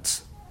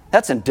indifference.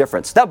 That's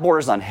indifference. That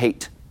borders on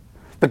hate.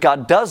 But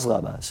God does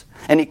love us.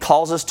 And He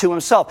calls us to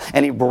Himself.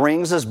 And He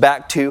brings us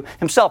back to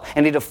Himself.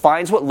 And He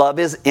defines what love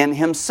is in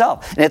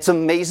Himself. And it's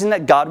amazing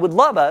that God would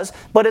love us,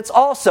 but it's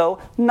also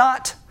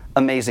not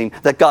amazing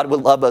that God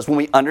would love us when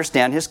we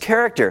understand His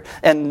character.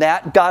 And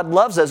that God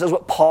loves us is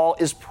what Paul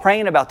is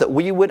praying about, that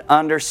we would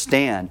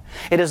understand.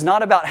 It is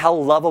not about how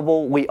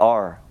lovable we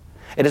are.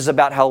 It is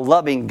about how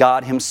loving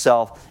God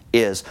Himself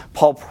is.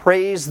 Paul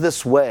prays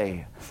this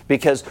way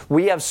because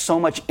we have so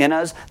much in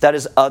us that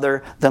is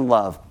other than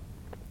love.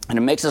 And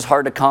it makes us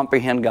hard to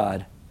comprehend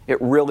God. It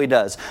really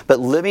does.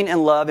 But living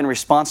in love in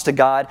response to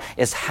God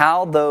is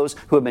how those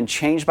who have been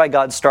changed by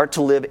God start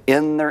to live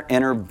in their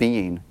inner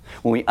being.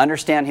 When we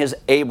understand His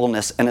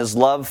ableness and His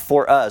love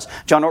for us.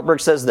 John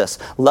Ortberg says this,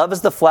 love is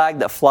the flag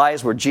that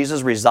flies where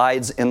Jesus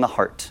resides in the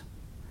heart.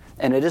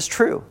 And it is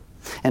true.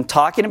 And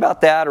talking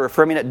about that or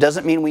affirming it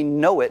doesn't mean we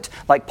know it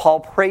like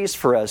Paul prays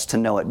for us to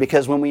know it.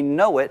 Because when we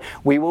know it,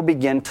 we will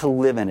begin to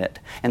live in it.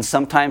 And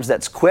sometimes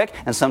that's quick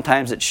and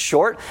sometimes it's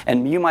short.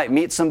 And you might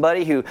meet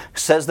somebody who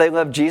says they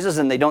love Jesus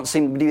and they don't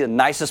seem to be the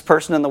nicest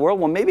person in the world.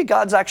 Well, maybe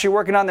God's actually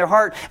working on their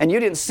heart and you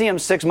didn't see Him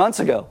 6 months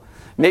ago.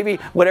 Maybe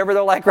whatever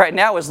they're like right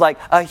now is like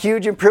a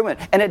huge improvement.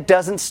 And it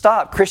doesn't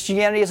stop.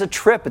 Christianity is a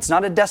trip. It's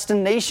not a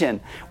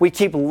destination. We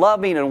keep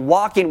loving and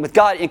walking with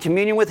God in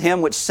communion with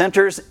Him, which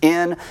centers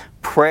in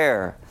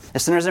prayer. It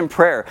centers in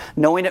prayer.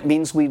 Knowing it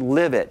means we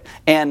live it.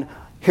 And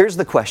here's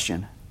the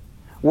question.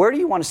 Where do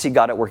you want to see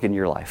God at work in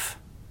your life?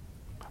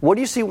 What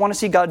do you want to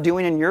see God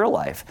doing in your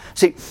life?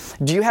 See,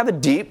 do you have a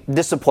deep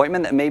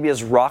disappointment that maybe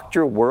has rocked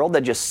your world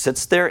that just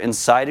sits there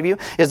inside of you?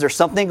 Is there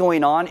something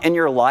going on in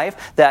your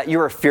life that you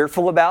are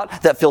fearful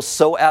about that feels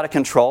so out of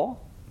control?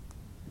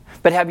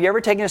 But have you ever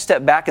taken a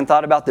step back and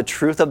thought about the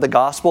truth of the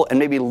gospel and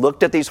maybe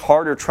looked at these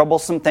hard or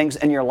troublesome things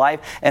in your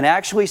life and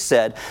actually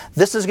said,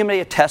 this is going to be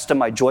a test of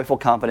my joyful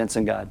confidence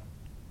in God?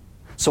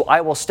 So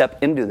I will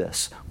step into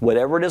this,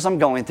 whatever it is I'm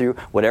going through,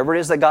 whatever it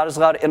is that God has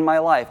allowed in my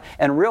life,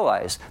 and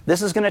realize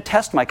this is going to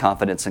test my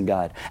confidence in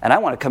God. And I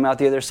want to come out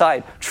the other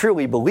side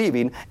truly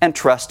believing and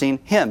trusting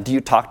Him. Do you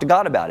talk to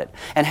God about it?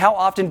 And how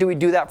often do we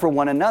do that for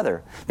one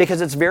another?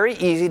 Because it's very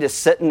easy to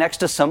sit next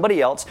to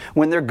somebody else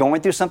when they're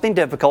going through something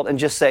difficult and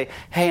just say,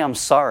 hey, I'm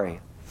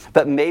sorry.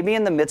 But maybe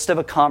in the midst of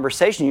a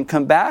conversation, you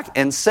come back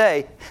and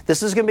say,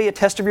 this is going to be a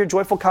test of your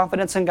joyful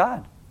confidence in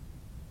God.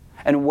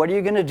 And what are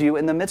you going to do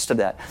in the midst of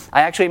that?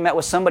 I actually met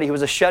with somebody who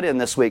was a shut-in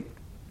this week.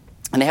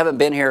 And they haven't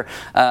been here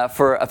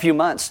for a few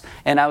months.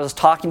 And I was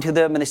talking to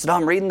them, and they said,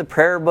 I'm reading the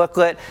prayer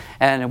booklet,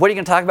 and what are you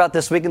going to talk about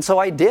this week? And so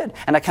I did.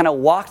 And I kind of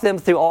walked them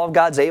through all of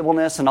God's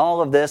ableness and all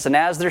of this. And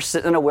as they're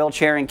sitting in a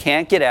wheelchair and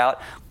can't get out,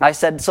 I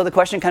said, so the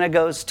question kind of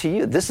goes to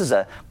you. This is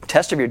a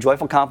test of your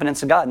joyful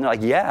confidence in God. And they're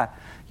like,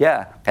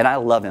 yeah. And I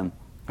love Him.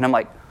 And I'm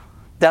like,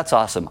 that's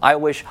awesome. I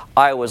wish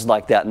I was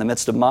like that in the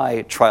midst of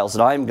my trials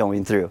that I'm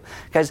going through.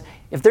 Guys,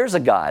 if there's a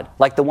God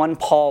like the one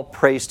Paul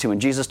prays to and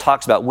Jesus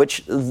talks about,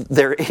 which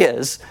there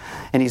is,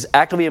 and He's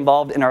actively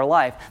involved in our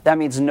life, that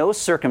means no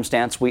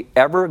circumstance we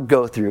ever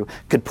go through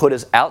could put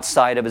us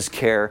outside of His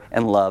care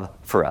and love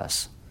for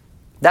us.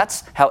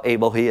 That's how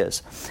able He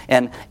is.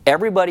 And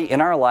everybody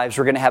in our lives,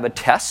 we're going to have a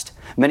test.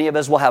 Many of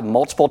us will have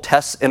multiple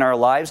tests in our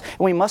lives, and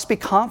we must be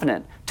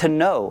confident to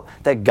know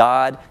that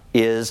God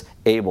is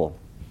able.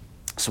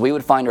 So we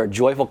would find our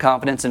joyful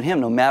confidence in Him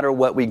no matter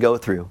what we go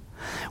through.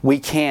 We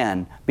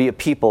can be a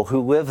people who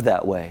live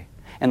that way.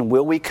 And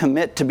will we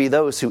commit to be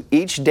those who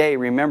each day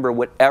remember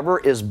whatever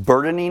is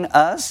burdening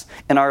us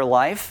in our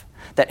life,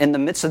 that in the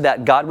midst of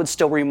that, God would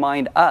still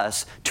remind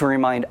us to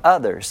remind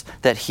others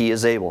that He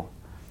is able.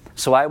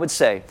 So I would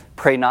say,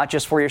 pray not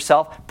just for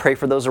yourself, pray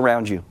for those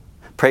around you.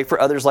 Pray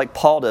for others like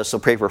Paul does. So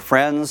pray for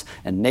friends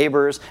and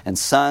neighbors and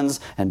sons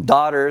and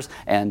daughters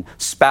and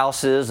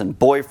spouses and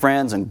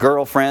boyfriends and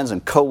girlfriends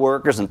and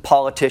coworkers and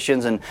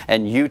politicians and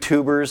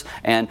YouTubers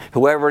and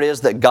whoever it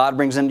is that God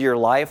brings into your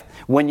life.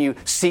 When you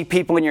see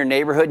people in your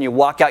neighborhood and you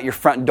walk out your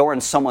front door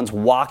and someone's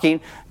walking,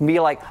 be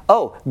like,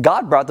 oh,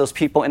 God brought those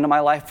people into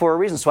my life for a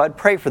reason, so I'd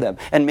pray for them.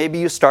 And maybe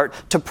you start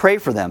to pray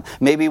for them.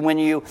 Maybe when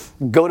you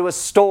go to a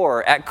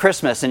store at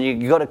Christmas and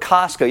you go to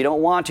Costco, you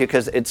don't want to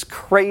because it's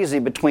crazy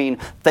between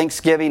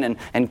Thanksgiving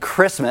and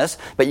Christmas,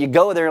 but you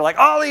go there and you're like,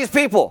 all these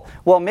people.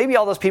 Well, maybe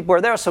all those people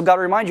are there, so God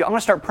reminds you, I'm going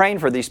to start praying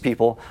for these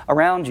people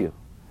around you.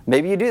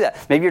 Maybe you do that.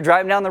 Maybe you're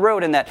driving down the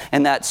road and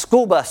that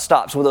school bus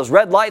stops with those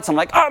red lights. I'm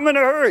like, oh, I'm in a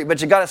hurry,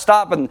 but you got to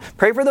stop and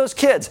pray for those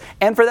kids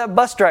and for that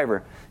bus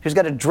driver who's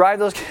got to drive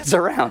those kids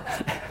around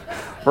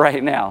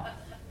right now.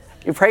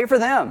 You pray for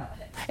them.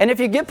 And if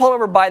you get pulled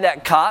over by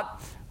that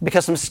cop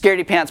because some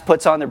scaredy pants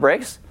puts on their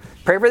brakes,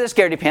 pray for the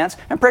scaredy pants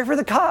and pray for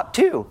the cop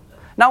too.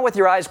 Not with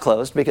your eyes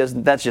closed, because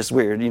that's just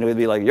weird. It'd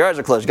be like, your eyes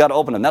are closed, you got to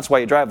open them. That's why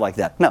you drive like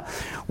that. No.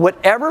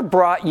 Whatever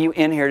brought you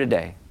in here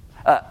today,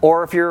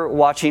 or if you're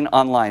watching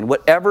online,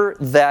 whatever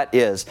that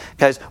is,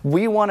 guys,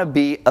 we want to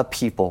be a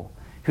people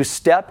who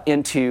step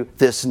into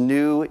this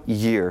new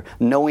year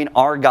knowing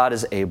our God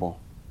is able.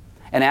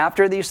 And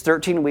after these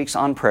 13 weeks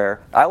on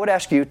prayer, I would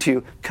ask you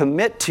to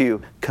commit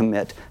to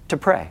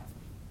pray.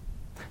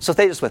 So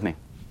say this with me.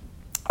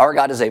 Our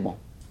God is able.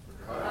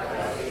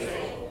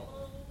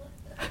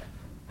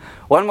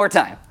 One more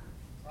time.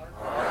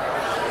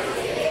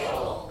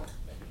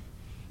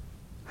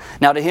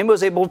 Now to Him who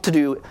is able to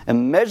do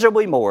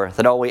immeasurably more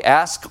than all we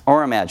ask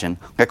or imagine,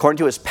 according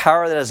to His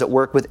power that is at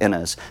work within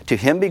us, to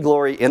Him be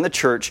glory in the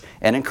church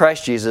and in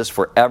Christ Jesus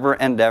forever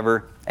and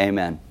ever.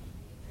 Amen.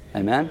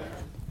 Amen.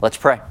 Let's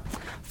pray.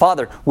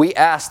 Father, we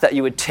ask that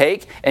You would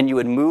take and You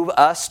would move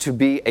us to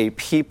be a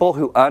people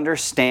who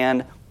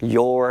understand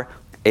Your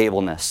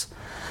ableness.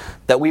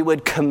 That we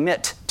would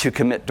commit to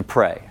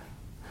pray.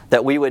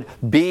 That we would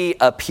be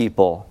a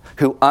people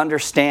who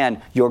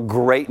understand Your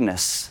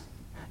greatness,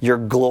 Your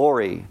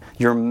glory,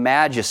 Your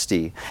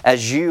majesty,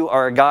 as You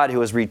are a God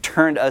who has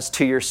returned us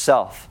to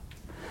Yourself.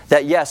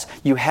 That yes,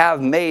 You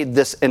have made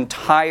this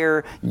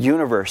entire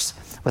universe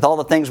with all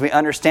the things we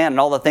understand and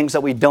all the things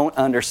that we don't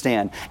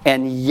understand.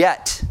 And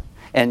yet,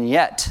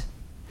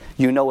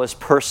 You know us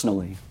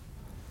personally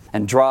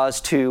and draw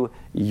us to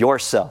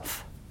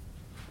Yourself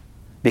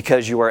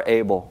because You are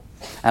able.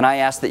 And I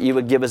ask that You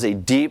would give us a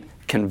deep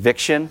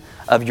conviction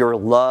of Your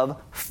love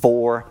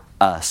for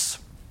us,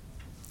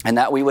 and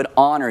that we would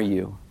honor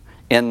You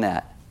in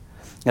that.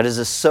 It is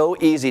just so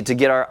easy to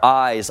get our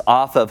eyes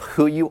off of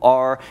who You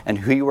are and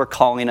who You are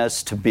calling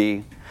us to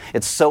be.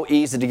 It's so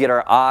easy to get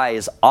our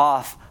eyes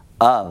off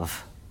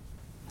of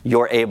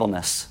Your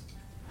ableness.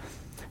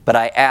 But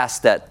I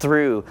ask that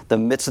through the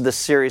midst of this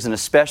series, and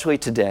especially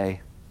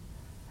today,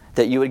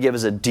 that You would give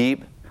us a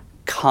deep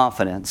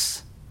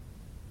confidence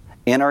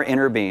in our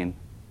inner being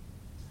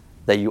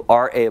that You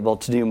are able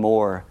to do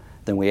more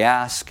than we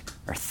ask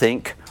or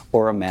think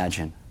or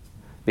imagine,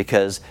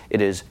 because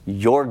it is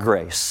Your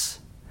grace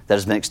that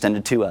has been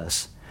extended to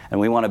us, And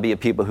we want to be a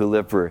people who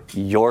live for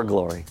your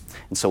glory.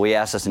 And so we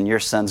ask this in your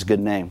Son's good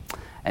name.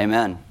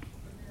 Amen.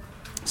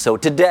 So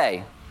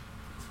today,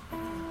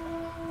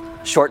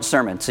 short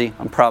sermon. See,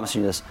 I'm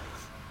promising you this.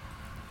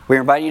 We're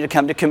inviting you to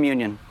come to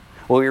communion,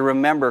 where we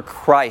remember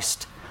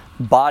Christ,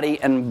 body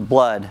and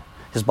blood,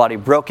 his body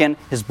broken,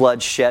 his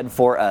blood shed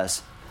for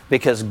us.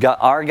 Because God,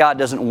 our God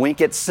doesn't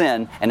wink at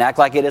sin and act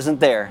like it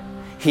isn't there.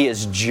 He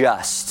is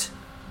just.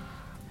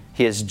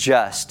 He is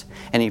just.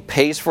 And he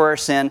pays for our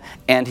sin,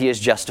 and he is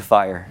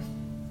justifier.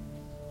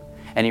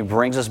 And he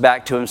brings us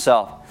back to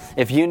himself.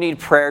 If you need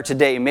prayer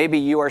today, maybe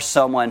you are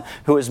someone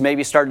who has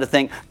maybe started to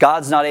think,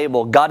 God's not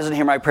able, God doesn't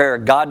hear my prayer,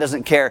 God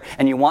doesn't care,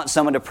 and you want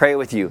someone to pray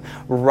with you.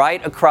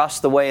 Right across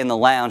the way in the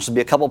lounge, there'll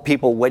be a couple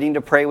people waiting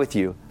to pray with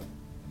you.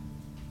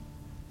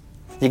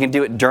 You can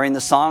do it during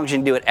the songs, you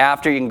can do it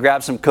after, you can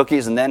grab some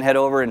cookies and then head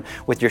over and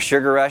with your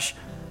sugar rush,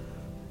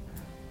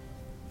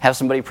 have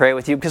somebody pray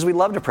with you, because we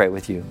love to pray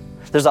with you.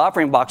 There's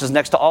offering boxes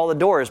next to all the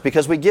doors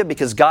because we give,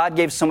 because God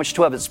gave so much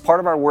to us. It's part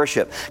of our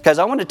worship. Guys,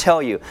 I want to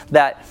tell you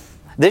that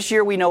this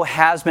year we know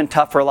has been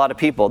tough for a lot of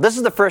people. This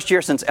is the first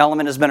year since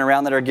Element has been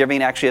around that our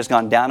giving actually has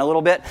gone down a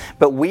little bit,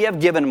 but we have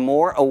given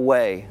more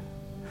away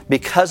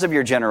because of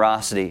your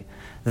generosity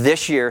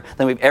this year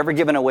than we've ever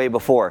given away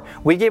before.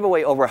 We gave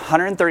away over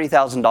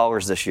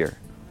 $130,000 this year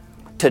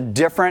to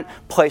different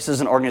places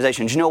and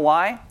organizations. You know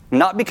why?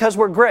 Not because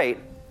we're great,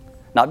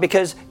 not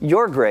because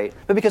you're great,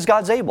 but because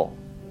God's able.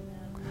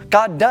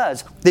 God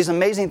does these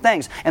amazing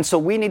things. And so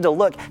we need to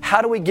look,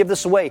 how do we give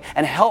this away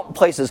and help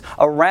places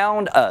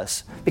around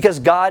us? Because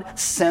God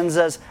sends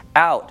us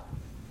out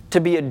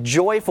to be a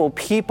joyful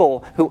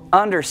people who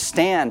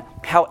understand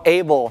how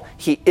able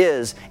he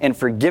is in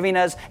forgiving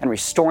us and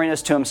restoring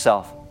us to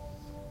himself.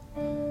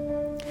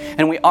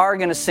 And we are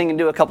going to sing and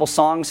do a couple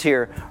songs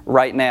here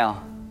right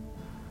now.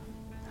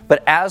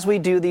 But as we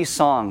do these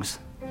songs,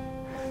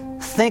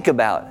 think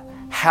about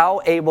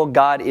how able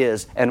God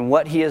is and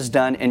what he has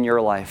done in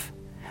your life.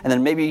 And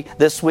then maybe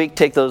this week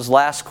take those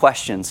last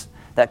questions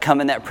that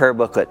come in that prayer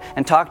booklet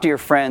and talk to your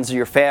friends or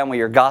your family,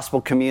 your gospel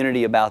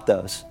community about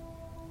those.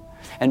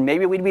 And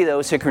maybe we'd be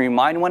those who can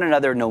remind one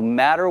another, no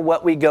matter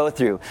what we go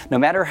through, no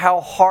matter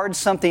how hard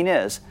something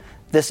is,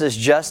 this is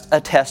just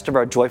a test of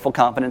our joyful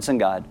confidence in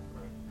God.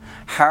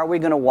 How are we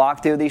going to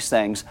walk through these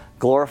things,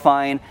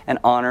 glorifying and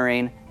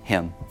honoring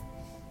him?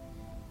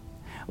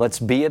 Let's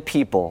be a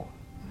people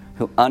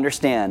who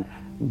understand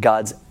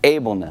God's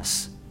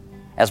ableness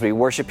as we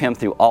worship him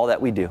through all that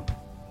we do.